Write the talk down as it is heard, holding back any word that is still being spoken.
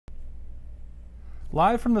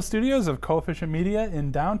Live from the studios of Coefficient Media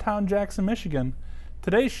in downtown Jackson, Michigan,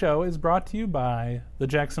 today's show is brought to you by the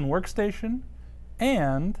Jackson Workstation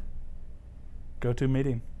and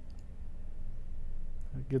GoToMeeting.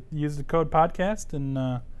 Use the code podcast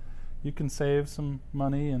and you can save some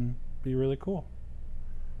money and be really cool.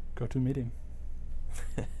 GoToMeeting.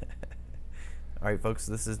 All right, folks,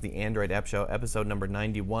 this is the Android App Show, episode number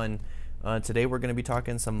 91. Today we're going to be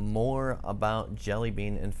talking some more about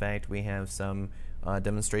JellyBean. In fact, we have some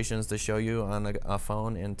demonstrations to show you on a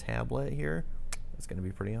phone and tablet here. It's going to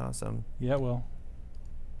be pretty awesome. Yeah, it will.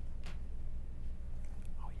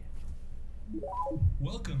 Oh, yeah.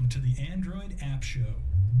 Welcome to the Android App Show.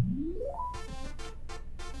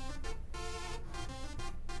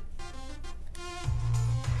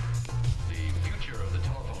 The future of the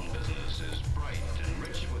telephone business is bright and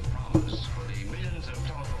rich with promise for the millions of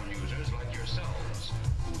telephone users like yourselves,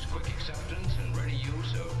 whose quick acceptance and ready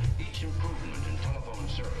use of each improvement in telephone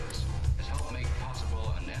service has helped make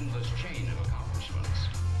possible an endless chain of accomplishments.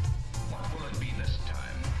 What will it be this time?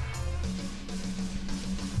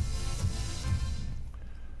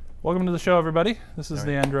 Welcome to the show, everybody. This is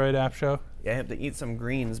the Android App Show. Yeah, I have to eat some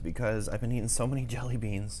greens because I've been eating so many jelly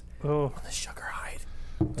beans. Oh, On the sugar hide.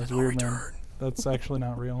 that's weird, man. That's actually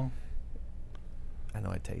not real. I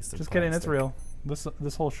know it tastes. Just kidding, it's real.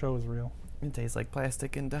 This whole show is real. It tastes like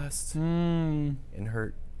plastic and dust Mmm. and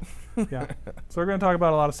hurt. Yeah. So we're going to talk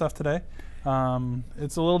about a lot of stuff today.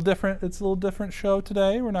 It's a little different. It's a little different show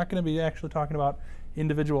today. We're not going to be actually talking about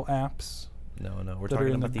individual apps. No, we're that are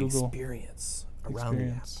talking in the about the Google experience around the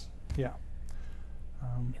app. Yeah.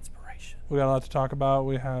 Inspiration. We got a lot to talk about.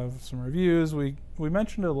 We have some reviews. We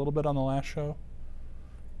mentioned it a little bit on the last show.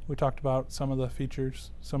 We talked about some of the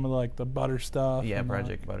features, some of the butter stuff. Yeah, and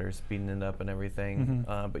Project Butter, speeding it up and everything.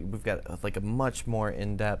 But we've got like a much more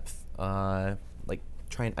in-depth, I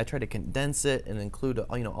try to condense it and include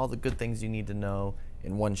all the good things you need to know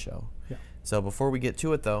in one show. Yeah. So before we get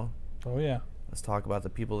to it though, Oh yeah. let's talk about the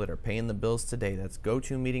people that are paying the bills today. That's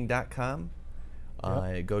GoToMeeting.com.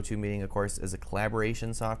 Yep. GoToMeeting, of course, is a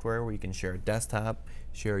collaboration software where you can share a desktop,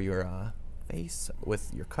 share your face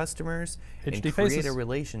with your customers, and HD create faces. a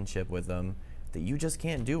relationship with them that you just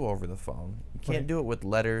can't do over the phone. You can't do it with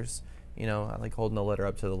letters. I like holding the letter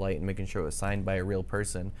up to the light and making sure it was signed by a real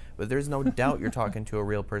person. But there's no doubt you're talking to a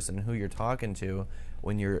real person who you're talking to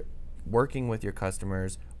when you're working with your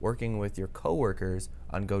customers, working with your coworkers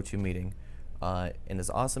on GoToMeeting. And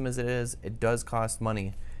as awesome as it does cost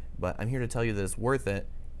money. But I'm here to tell you that it's worth it,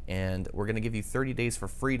 and we're going to give you 30 days for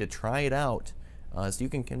free to try it out so you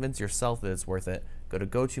can convince yourself that it's worth it. Go to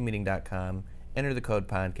GoToMeeting.com, enter the code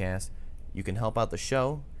podcast. You can help out the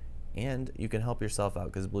show, and you can help yourself out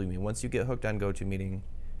because, believe me, once you get hooked on GoToMeeting,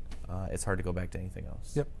 it's hard to go back to anything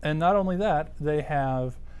else. Yep. And not only that, they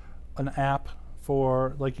have an app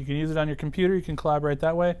for, you can use it on your computer. You can collaborate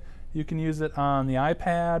that way. You can use it on the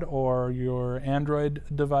iPad or your Android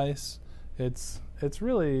device. It's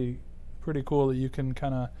really pretty cool that you can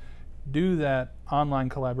kind of do that online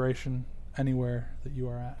collaboration anywhere that you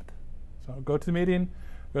are at. So go to the meeting,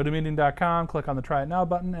 go to meeting.com, click on the Try It Now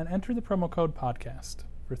button, and enter the promo code podcast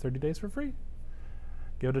for 30 days for free.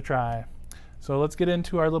 Give it a try. So let's get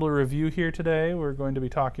into our little review here today. We're going to be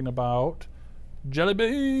talking about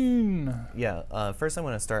JellyBean. Yeah, first I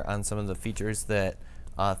want to start on some of the features that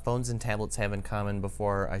phones and tablets have in common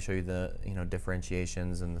before I show you the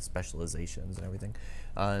differentiations and the specializations and everything.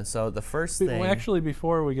 So the first thing... Well, actually,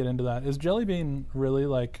 before we get into that, is JellyBean really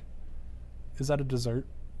is that a dessert?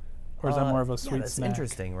 Or is that more of a sweet that's snack?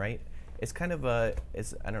 interesting, right? It's kind of I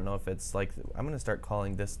don't know if it's I'm going to start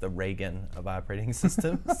calling this the Reagan of operating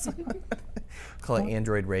systems. Call it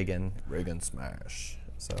Android Reagan Smash.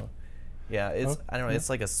 So yeah, I don't know,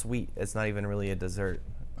 it's like a sweet, it's not even really a dessert.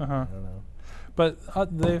 I don't know. But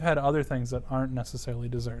they've had other things that aren't necessarily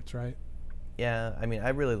desserts, right? Yeah, I mean, I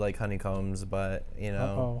really like honeycombs, but,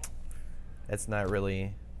 it's not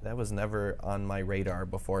really, that was never on my radar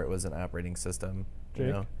before it was an operating system.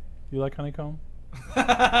 Jake, you like honeycomb?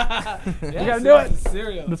 Yes, You gotta do it!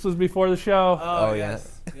 Cereal. This was before the show. Oh,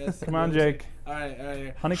 yes. Yes. Come on, Jake. All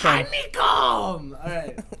right. Honeycomb. Honeycomb! All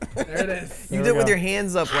right. There it is. You There did we with go. your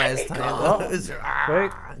hands up last time. Oh, It was,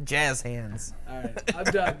 wait. Jazz hands. All right. I'm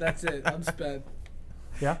done. That's it. I'm spent.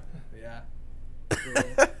 Yeah? Yeah.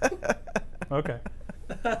 Okay.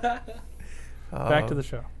 Back to the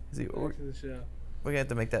show. See, Back we're to the show. gonna have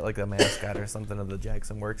to make that like a mascot or something of the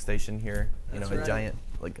Jackson Workstation here. That's A right. giant,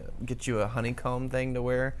 get you a honeycomb thing to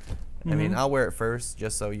wear. I mean, I'll wear it first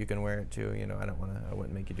just so you can wear it too. I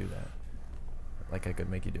wouldn't make you do that. Like I could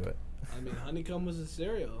make you do it. I mean, honeycomb was a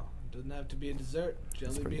cereal. It doesn't have to be a dessert.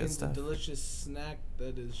 pretty good JellyBean's a stuff. delicious snack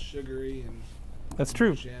that is sugary and That's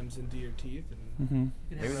true. Jams into your teeth. And Mm-hmm.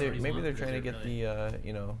 You can have Maybe whatever they're you trying to want get the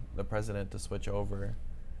you know, the president to switch over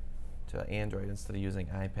to Android instead of using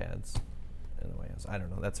iPads in the way. I don't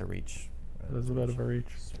know. That's a reach. That's a bit of a reach.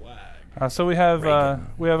 swag. So we have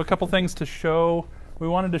Reagan. a couple things to show. We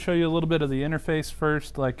wanted to show you a little bit of the interface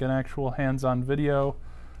first, like an actual hands-on video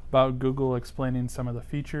about Google explaining some of the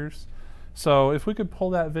features. So if we could pull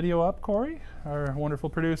that video up, Corey, our wonderful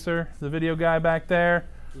producer, the video guy back there.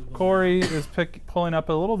 Corey is pulling up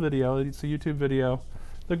a little video. It's a YouTube video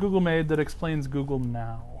that Google made that explains Google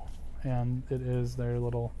Now, and it is their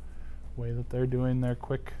little way that they're doing their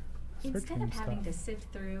quick Instead searching of stuff. having to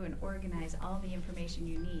sift through and organize all the information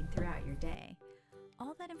you need throughout your day,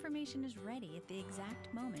 all that information is ready at the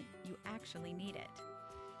exact moment you actually need it.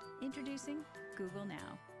 Introducing Google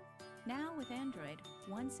Now. Now with Android,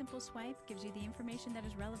 one simple swipe gives you the information that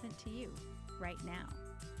is relevant to you right now.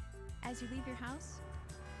 As you leave your house,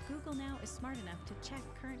 Google Now is smart enough to check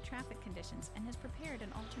current traffic conditions and has prepared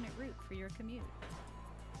an alternate route for your commute.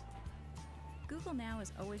 Google Now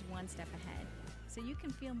is always one step ahead, so you can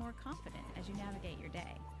feel more confident as you navigate your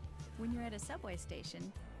day. When you're at a subway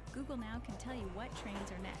station, Google Now can tell you what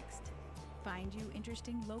trains are next, find you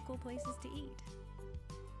interesting local places to eat.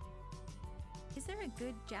 Is there a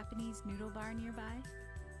good Japanese noodle bar nearby?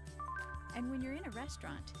 And when you're in a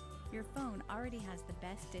restaurant, your phone already has the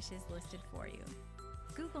best dishes listed for you.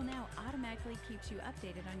 Google Now automatically keeps you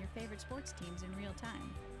updated on your favorite sports teams in real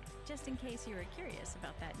time, just in case you were curious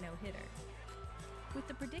about that no-hitter. With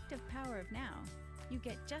the predictive power of Now, you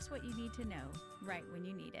get just what you need to know right when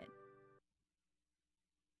you need it.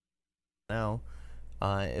 Now,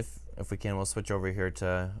 if we can, we'll switch over here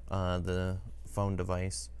to the phone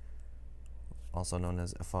device, also known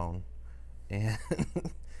as a phone, and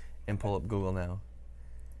and pull up Google Now.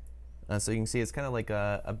 So you can see it's kind of like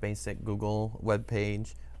a basic Google web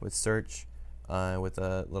page with search, with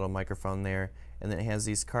a little microphone there, and then it has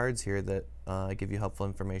these cards here that give you helpful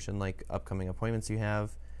information like upcoming appointments you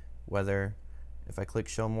have, weather. If I click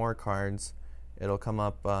show more cards, it'll come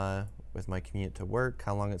up with my commute to work,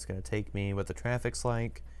 how long it's going to take me, what the traffic's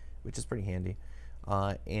like, which is pretty handy,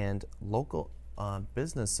 and local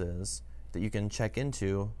businesses that you can check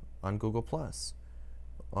into on Google+.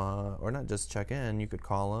 Or not just check in, you could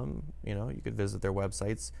call them, you know, you could visit their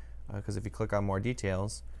websites, because if you click on more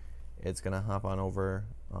details, it's going to hop on over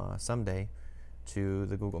someday to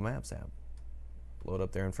the Google Maps app, load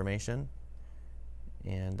up their information,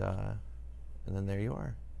 and then there you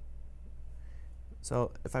are.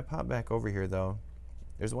 So if I pop back over here though,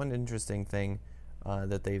 there's one interesting thing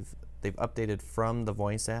that they've updated from the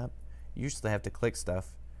voice app. You used to have to click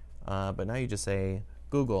stuff, but now you just say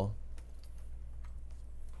Google.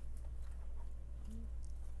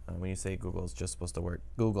 When you say Google, it's just supposed to work.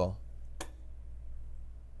 Google.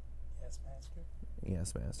 Yes, master.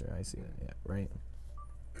 Yes, master. I see that. Yeah, right.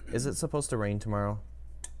 Is it supposed to rain tomorrow?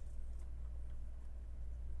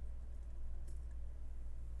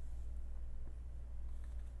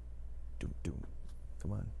 Doom, doom.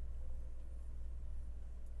 Come on.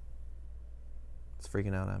 It's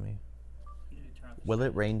freaking out on me. Will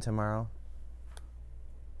it rain tomorrow?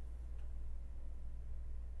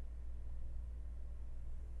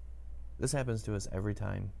 This happens to us every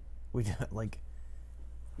time. We like.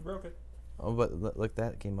 You broke it. Oh, but look,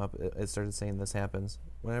 that came up. It started saying this happens.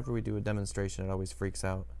 Whenever we do a demonstration, it always freaks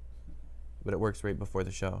out. But it works right before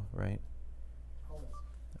the show, right?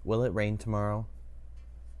 Will it rain tomorrow?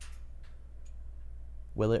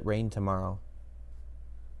 Will it rain tomorrow?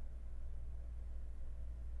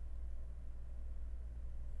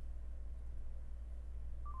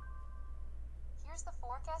 Here's the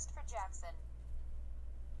forecast for Jackson.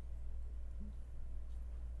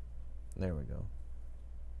 There we go.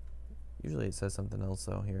 Usually it says something else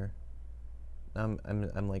though here. I'm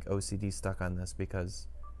like OCD stuck on this because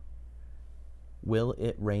will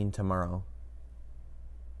it rain tomorrow?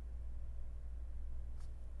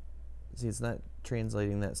 See, it's not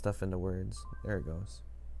translating that stuff into words. There it goes.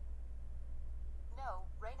 No,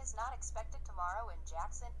 rain is not expected tomorrow in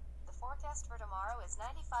Jackson. The forecast for tomorrow is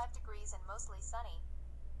 95 degrees and mostly sunny.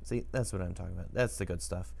 See, that's what I'm talking about. That's the good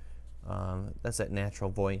stuff. That's that natural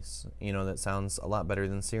voice, you know, that sounds a lot better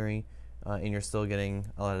than Siri, and you're still getting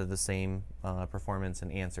a lot of the same performance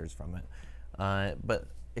and answers from it. But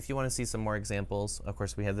if you want to see some more examples, of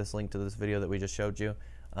course we have this link to this video that we just showed you,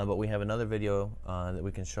 but we have another video that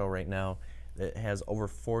we can show right now that has over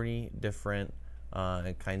 40 different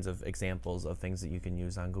kinds of examples of things that you can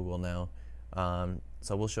use on Google Now.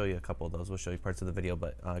 So we'll show you a couple of those. We'll show you parts of the video,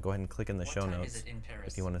 but go ahead and click in the show notes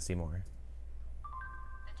if you want to see more.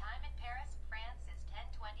 The time in Paris, France is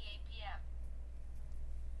 10:28 p.m.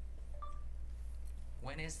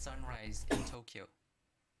 When is sunrise in Tokyo?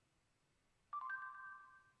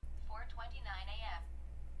 4:29 a.m.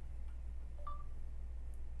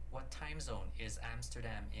 What time zone is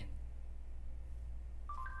Amsterdam in?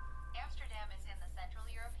 Amsterdam is in the Central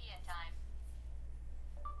European Time.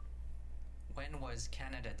 When was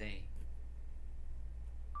Canada Day?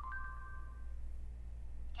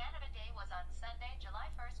 Canada Day was on Sunday, July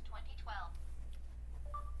 1st, 2012.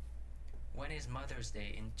 When is Mother's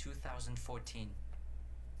Day in 2014?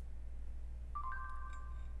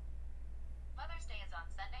 Mother's Day is on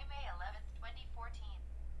Sunday, May 11th, 2014.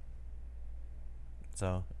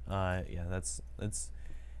 So yeah, that's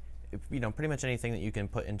pretty much anything that you can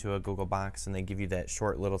put into a Google box, and they give you that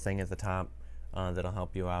short little thing at the top that'll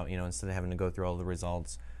help you out, instead of having to go through all the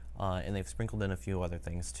results. And they've sprinkled in a few other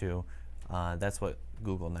things too. That's what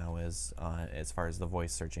Google now is as far as the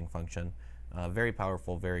voice searching function. Very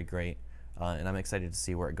powerful, very great, and I'm excited to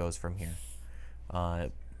see where it goes from here.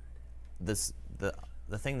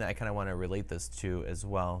 The thing that I kind of want to relate this to as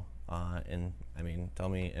well, and I mean, tell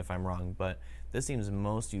me if I'm wrong, but this seems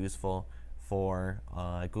most useful for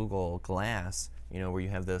Google Glass, where you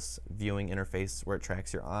have this viewing interface where it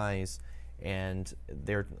tracks your eyes, and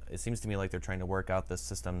it seems to me like they're trying to work out this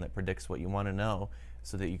system that predicts what you want to know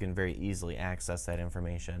so that you can very easily access that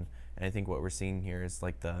information. And I think what we're seeing here is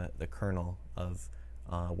like the kernel of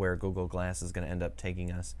where Google Glass is going to end up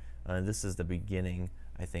taking us. This is the beginning,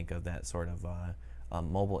 I think, of that sort of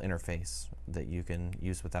mobile interface that you can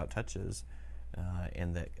use without touches,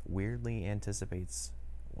 and that weirdly anticipates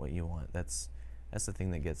what you want. That's the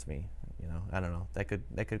thing that gets me. I don't know. That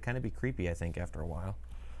could kind of be creepy, I think, after a while.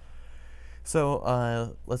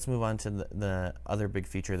 So let's move on to the other big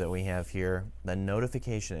feature that we have here, the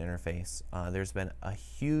notification interface. There's been a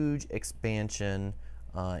huge expansion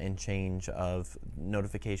and change of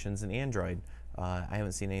notifications in Android. I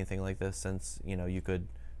haven't seen anything like this since you could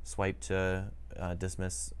swipe to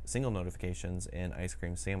dismiss single notifications in Ice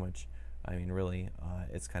Cream Sandwich. I mean, really,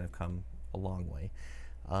 it's kind of come a long way.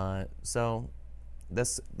 So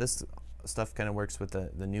this stuff kind of works with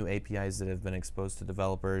the new APIs that have been exposed to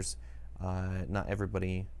developers. Not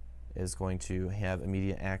everybody is going to have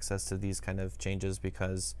immediate access to these kind of changes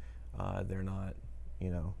because they're not,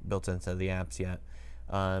 built into the apps yet.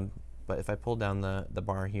 But if I pull down the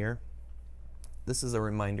bar here, this is a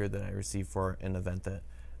reminder that I received for an event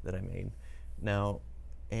that I made. Now,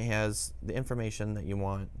 it has the information that you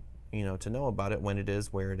want, to know about it, when it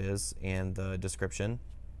is, where it is, and the description.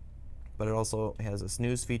 But it also has a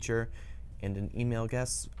snooze feature and an email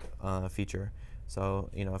guest feature. So,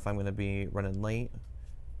 if I'm going to be running late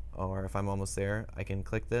or if I'm almost there, I can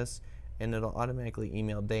click this and it'll automatically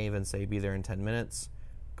email Dave and say, be there in 10 minutes.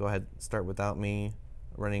 Go ahead, start without me.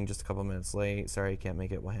 Running just a couple minutes late. Sorry, I can't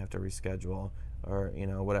make it. We'll have to reschedule, or,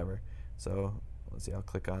 whatever. So, let's see, I'll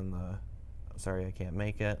click on the, sorry, I can't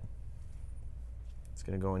make it. It's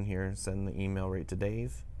going to go in here and send the email right to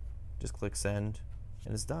Dave. Just click send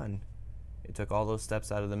and it's done. It took all those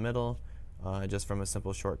steps out of the middle just from a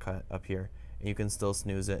simple shortcut up here. And you can still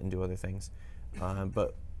snooze it and do other things.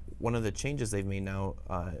 But one of the changes they've made now,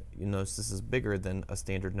 you notice this is bigger than a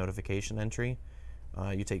standard notification entry.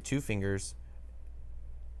 You take 2 fingers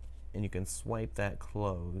and you can swipe that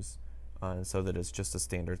close so that it's just a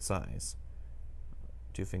standard size.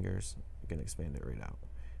 2 fingers, you can expand it right out.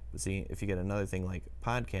 But see, if you get another thing like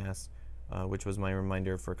podcasts, which was my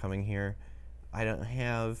reminder for coming here, I don't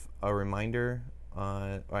have a reminder,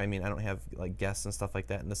 or I mean, I don't have like guests and stuff like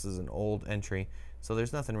that, and this is an old entry, so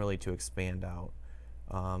there's nothing really to expand out.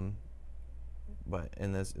 But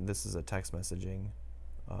in this is a text messaging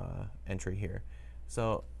entry here.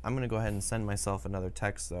 So I'm going to go ahead and send myself another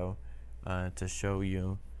text though to show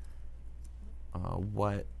you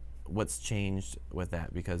what's changed with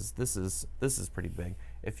that, because this is pretty big.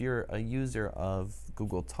 If you're a user of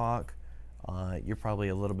Google Talk, you're probably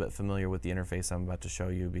a little bit familiar with the interface I'm about to show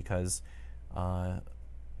you, because on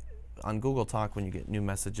Google Talk, when you get new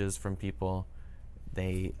messages from people,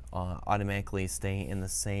 they automatically stay in the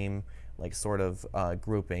same sort of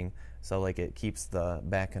grouping. So it keeps the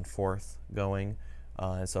back and forth going.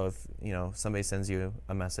 So if somebody sends you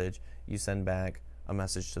a message, you send back a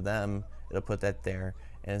message to them, it'll put that there.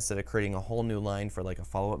 And instead of creating a whole new line for a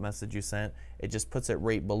follow-up message you sent, it just puts it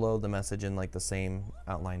right below the message in the same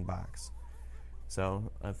outline box.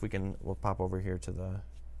 So if we'll pop over here to the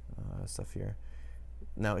stuff here.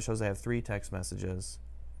 Now it shows I have 3 text messages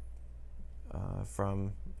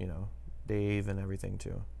from Dave and everything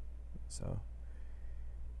too. So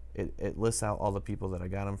it lists out all the people that I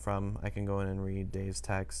got them from. I can go in and read Dave's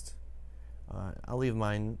text. I'll leave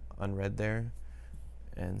mine unread there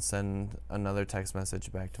and send another text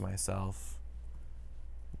message back to myself.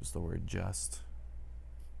 Just the word just.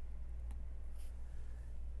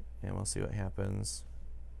 And we'll see what happens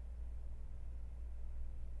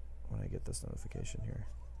when I get this notification here.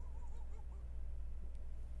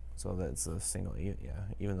 So that's a single, yeah,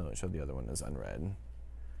 even though it showed the other one as unread.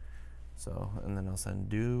 So, and then I'll send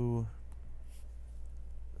do.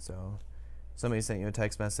 So somebody sent you a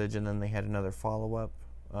text message and then they had another follow-up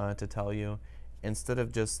to tell you, instead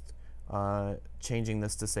of just changing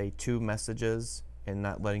this to say 2 messages and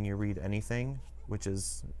not letting you read anything, which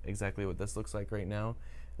is exactly what this looks like right now.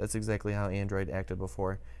 That's exactly how Android acted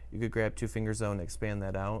before. You could grab 2-finger zone, expand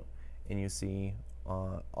that out, and you see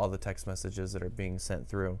all the text messages that are being sent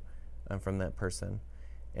through from that person.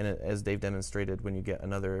 And as Dave demonstrated, when you get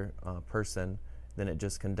another person, then it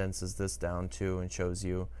just condenses this down too and shows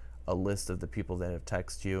you a list of the people that have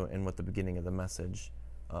texted you and what the beginning of the message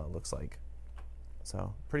looks like.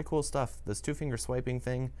 So pretty cool stuff. This 2-finger swiping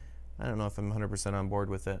thing, I don't know if I'm 100% on board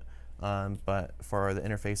with it, but for the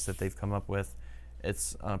interface that they've come up with,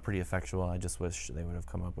 it's pretty effectual. I just wish they would have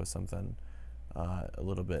come up with something a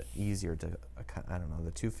little bit easier to, I don't know,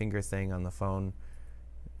 the 2-finger thing on the phone,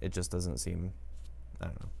 it just doesn't seem, I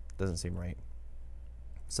don't know, doesn't seem right.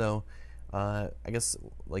 So I guess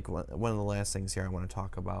like one of the last things here I want to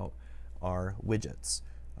talk about are widgets.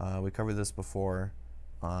 We covered this before,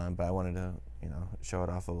 but I wanted to, you know, show it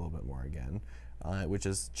off a little bit more again, which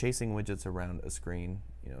is chasing widgets around a screen,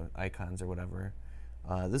 you know, icons or whatever.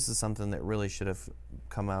 This is something that really should have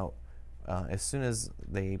come out as soon as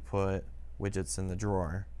they put widgets in the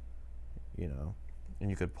drawer, you know, and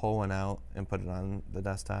you could pull one out and put it on the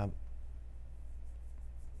desktop.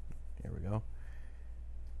 Here we go.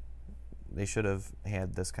 They should have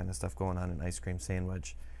had this kind of stuff going on in Ice Cream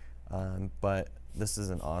Sandwich, but this is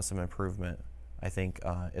an awesome improvement. I think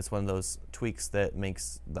it's one of those tweaks that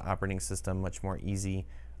makes the operating system much more easy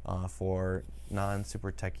for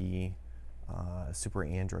non-super techie, super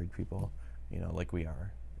Android people, you know, like we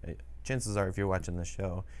are. Chances are, if you're watching this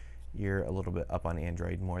show, you're a little bit up on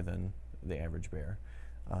Android more than the average bear.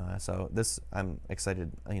 So this, I'm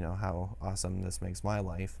excited, you know, how awesome this makes my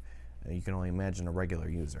life. You can only imagine a regular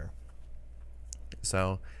user.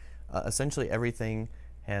 So essentially everything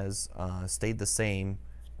has stayed the same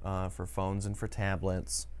for phones and for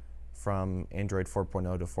tablets from Android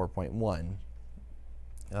 4.0 to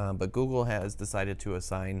 4.1. But Google has decided to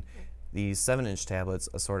assign these 7-inch tablets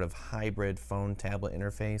a sort of hybrid phone-tablet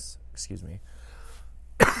interface, excuse me,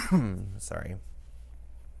 sorry,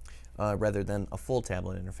 rather than a full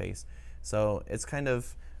tablet interface. So it's kind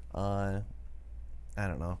of, I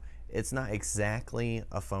don't know, it's not exactly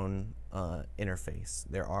a phone interface.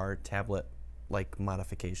 There are tablet-like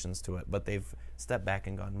modifications to it, but they've stepped back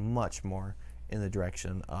and gone much more in the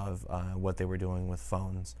direction of what they were doing with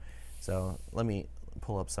phones. So let me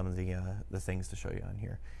pull up some of the things to show you on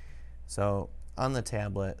here. So on the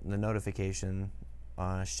tablet, the notification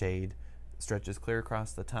shade stretches clear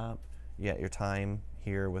across the top. You get your time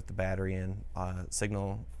here with the battery and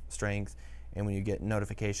signal strength, and when you get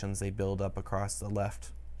notifications, they build up across the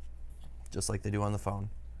left, just like they do on the phone.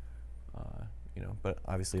 You know, but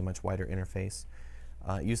obviously a much wider interface.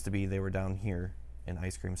 It used to be they were down here in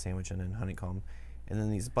Ice Cream Sandwich and in Honeycomb, and then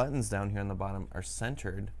these buttons down here on the bottom are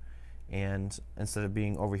centered, and instead of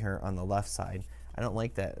being over here on the left side. I don't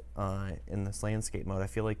like that in this landscape mode. I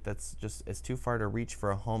feel like that's just, it's too far to reach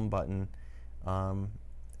for a home button,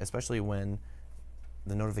 especially when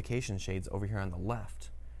the notification shade's over here on the left.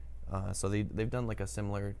 So they've done like a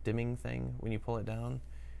similar dimming thing when you pull it down,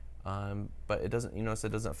 but it doesn't, you notice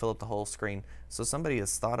it doesn't fill up the whole screen. So somebody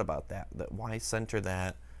has thought about that why center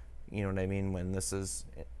that, you know what I mean, when this is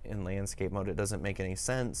in landscape mode, it doesn't make any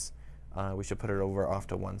sense. We should put it over off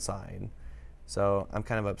to one side. So I'm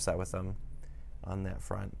kind of upset with them on that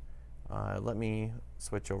front. Let me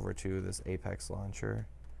switch over to this Apex launcher.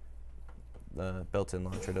 The built-in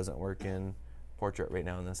launcher doesn't work in Portrait right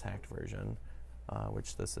now in this hacked version,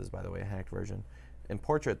 which this is, by the way, a hacked version. In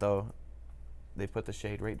Portrait, though, they put the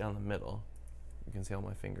shade right down the middle. You can see all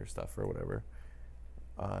my finger stuff or whatever.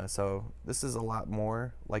 So this is a lot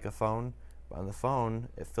more like a phone, but on the phone,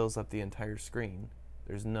 it fills up the entire screen.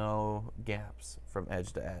 There's no gaps from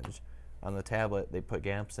edge to edge. On the tablet, they put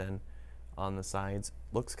gaps in on the sides.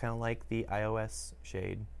 Looks kind of like the iOS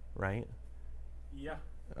shade, right? Yeah.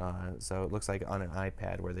 So it looks like on an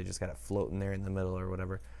iPad where they just got it floating there in the middle or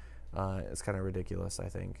whatever. It's kind of ridiculous, I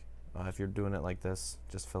think. If you're doing it like this,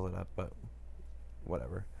 just fill it up, but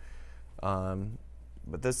whatever.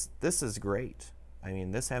 But this is great. I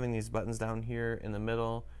mean, this having these buttons down here in the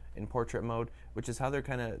middle in portrait mode, which is how they're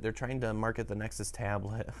trying to market the Nexus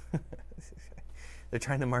tablet. They're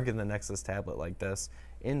trying to market the Nexus tablet like this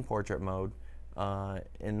in portrait mode,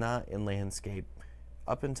 and not in landscape.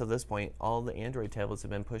 Up until this point, all the Android tablets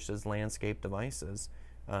have been pushed as landscape devices.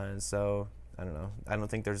 So I don't know. I don't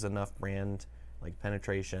think there's enough brand like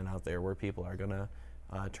penetration out there where people are gonna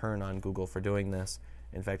turn on Google for doing this.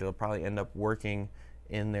 In fact, it'll probably end up working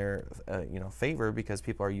in their favor because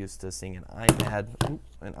people are used to seeing an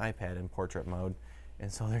iPad in portrait mode,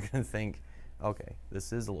 and so they're gonna think, okay,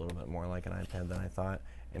 this is a little bit more like an iPad than I thought,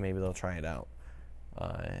 and maybe they'll try it out.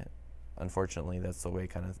 Unfortunately, that's the way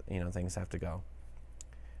kind of things have to go.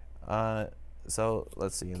 So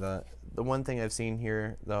let's see. The one thing I've seen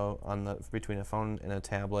here though between a phone and a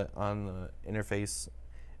tablet on the interface,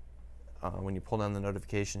 when you pull down the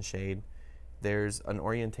notification shade, there's an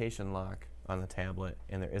orientation lock on the tablet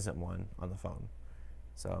and there isn't one on the phone.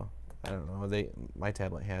 So I don't know. My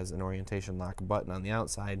tablet has an orientation lock button on the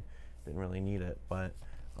outside. Didn't really need it, but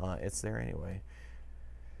it's there anyway.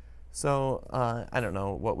 So I don't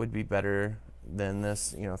know what would be better than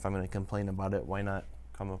this. If I'm going to complain about it, why not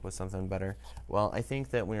come up with something better? Well, I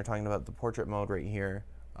think that when you're talking about the portrait mode right here,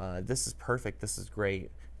 this is perfect. This is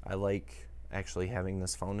great. I like actually having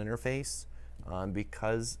this phone interface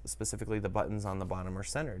because specifically the buttons on the bottom are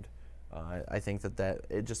centered. I think that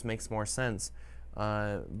it just makes more sense.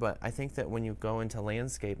 But I think that when you go into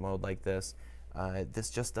landscape mode like this,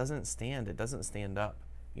 this just doesn't stand. It doesn't stand up.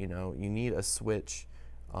 You need a switch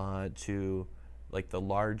to like the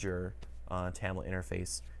larger tablet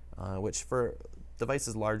interface, which for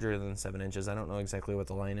devices larger than 7 inches, I don't know exactly what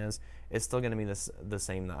the line is. It's still going to be the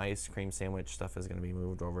same. The ice cream sandwich stuff is going to be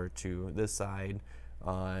moved over to this side.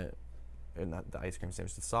 Not the ice cream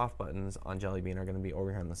sandwich, the soft buttons on JellyBean are going to be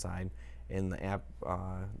over here on the side, and the app,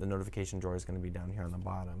 the notification drawer is going to be down here on the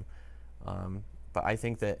bottom. But I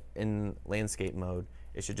think that in landscape mode,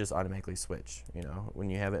 it should just automatically switch. When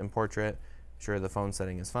you have it in portrait, sure, the phone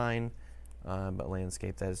setting is fine, but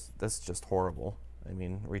landscape, that's just horrible. I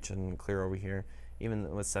mean, reaching clear over here,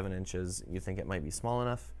 even with 7 inches, you think it might be small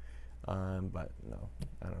enough, but no,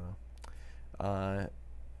 I don't know.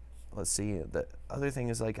 Let's see. The other thing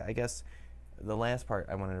is, like, I guess the last part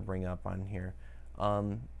I wanted to bring up on here.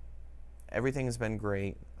 Everything has been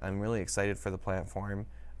great. I'm really excited for the platform,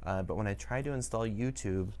 but when I try to install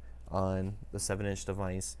YouTube on the 7-inch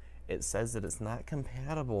device, it says that it's not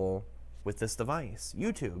compatible with this device,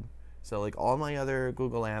 YouTube. So like all my other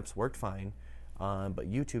Google apps worked fine,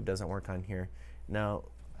 but YouTube doesn't work on here. Now,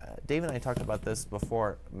 Dave and I talked about this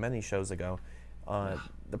before many shows ago.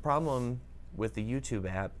 The problem with the YouTube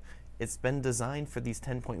app, it's been designed for these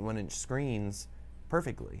 10.1-inch screens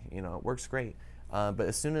perfectly. It works great. But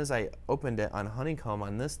as soon as I opened it on Honeycomb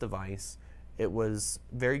on this device, it was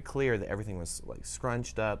very clear that everything was like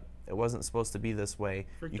scrunched up. It wasn't supposed to be this way.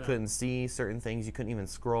 You couldn't see certain things. You couldn't even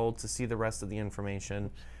scroll to see the rest of the information.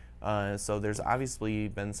 So there's obviously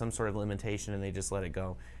been some sort of limitation and they just let it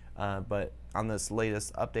go. But on this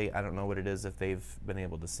latest update, I don't know what it is, if they've been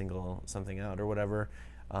able to single something out or whatever.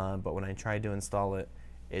 But when I tried to install it,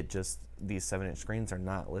 these 7-inch screens are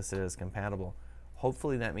not listed as compatible.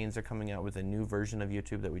 Hopefully that means they're coming out with a new version of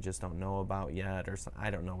YouTube that we just don't know about yet, or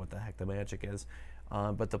I don't know what the heck the magic is.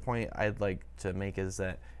 But the point I'd like to make is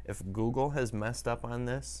that if Google has messed up on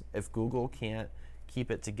this, if Google can't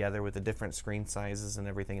keep it together with the different screen sizes and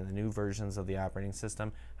everything in the new versions of the operating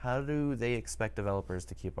system, how do they expect developers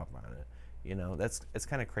to keep up on it? It's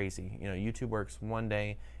kind of crazy. YouTube works one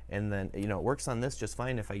day, and then it works on this just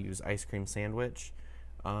fine if I use ice cream sandwich.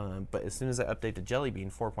 But as soon as I update to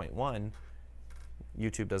JellyBean 4.1,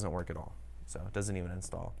 YouTube doesn't work at all. So it doesn't even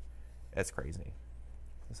install. It's crazy.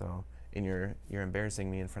 So, and you're embarrassing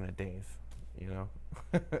me in front of Dave.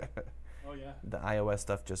 Oh yeah. The iOS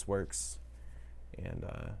stuff just works, and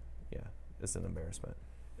yeah, it's an embarrassment.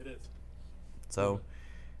 It is. So,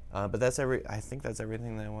 but I think that's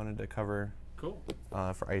everything that I wanted to cover. Cool.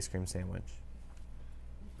 For ice cream sandwich.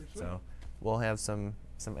 So we'll have some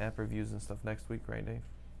app reviews and stuff next week, right, Dave?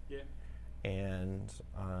 Yeah. And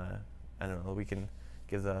I don't know, we can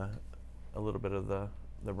give a little bit of the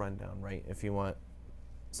rundown, right? If you want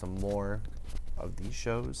some more of these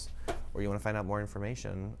shows, or you want to find out more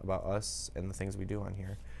information about us and the things we do on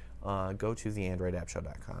here, go to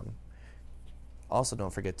theandroidappshow.com. Also,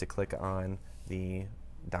 don't forget to click on the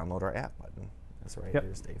download our app button. That's right, Yep.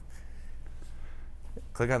 There's Dave.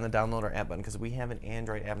 Click on the download our app button, because we have an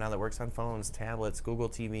Android app now that works on phones, tablets, Google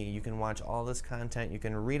TV. You can watch all this content. You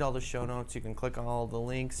can read all the show notes. You can click on all the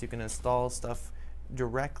links. You can install stuff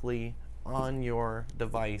directly on your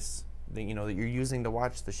device that that you're using to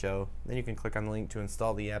watch the show. Then you can click on the link to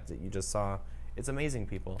install the app that you just saw. It's amazing,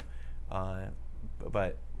 people.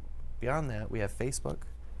 But beyond that, we have Facebook,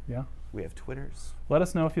 Yeah. We have Twitters. Let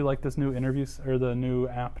us know if you like this new or the new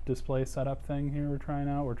app display setup thing here we're trying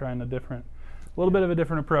out. We're trying a little bit of a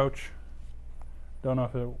different approach. Don't know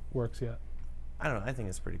if it works yet. I don't know. I think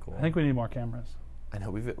it's pretty cool. I think we need more cameras. I know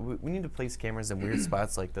we need to place cameras in weird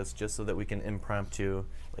spots like this just so that we can impromptu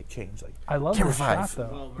change I love camera the shot 5. though.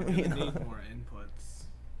 Well, we're gonna need more inputs.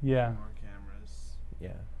 Yeah. More cameras.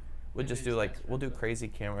 Yeah. We'll just Maybe do it's we'll do crazy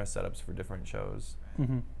camera setups for different shows.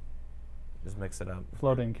 Mm-hmm. Just mix it up.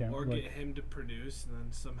 Floating camera. Or get him to produce and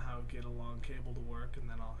then somehow get a long cable to work and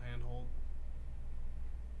then I'll handhold.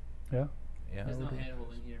 Yeah. Yeah. There's no hand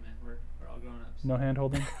holding here, man. We're all grown ups. No hand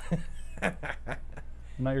holding.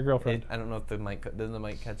 Not your girlfriend. I don't know if the mic doesn't the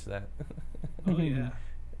mic catch that. Oh yeah.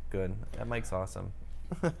 Good. That mic's awesome.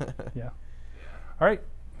 Yeah. All right.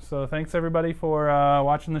 So thanks everybody for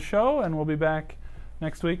watching the show, and we'll be back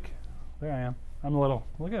next week. There I am. I'm little.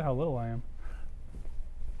 Look at how little I am.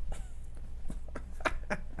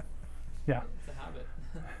 Yeah. It's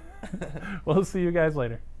a habit. We'll see you guys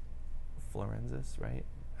later. Florensis, right?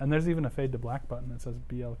 And there's even a fade to black button that says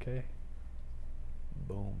BLK.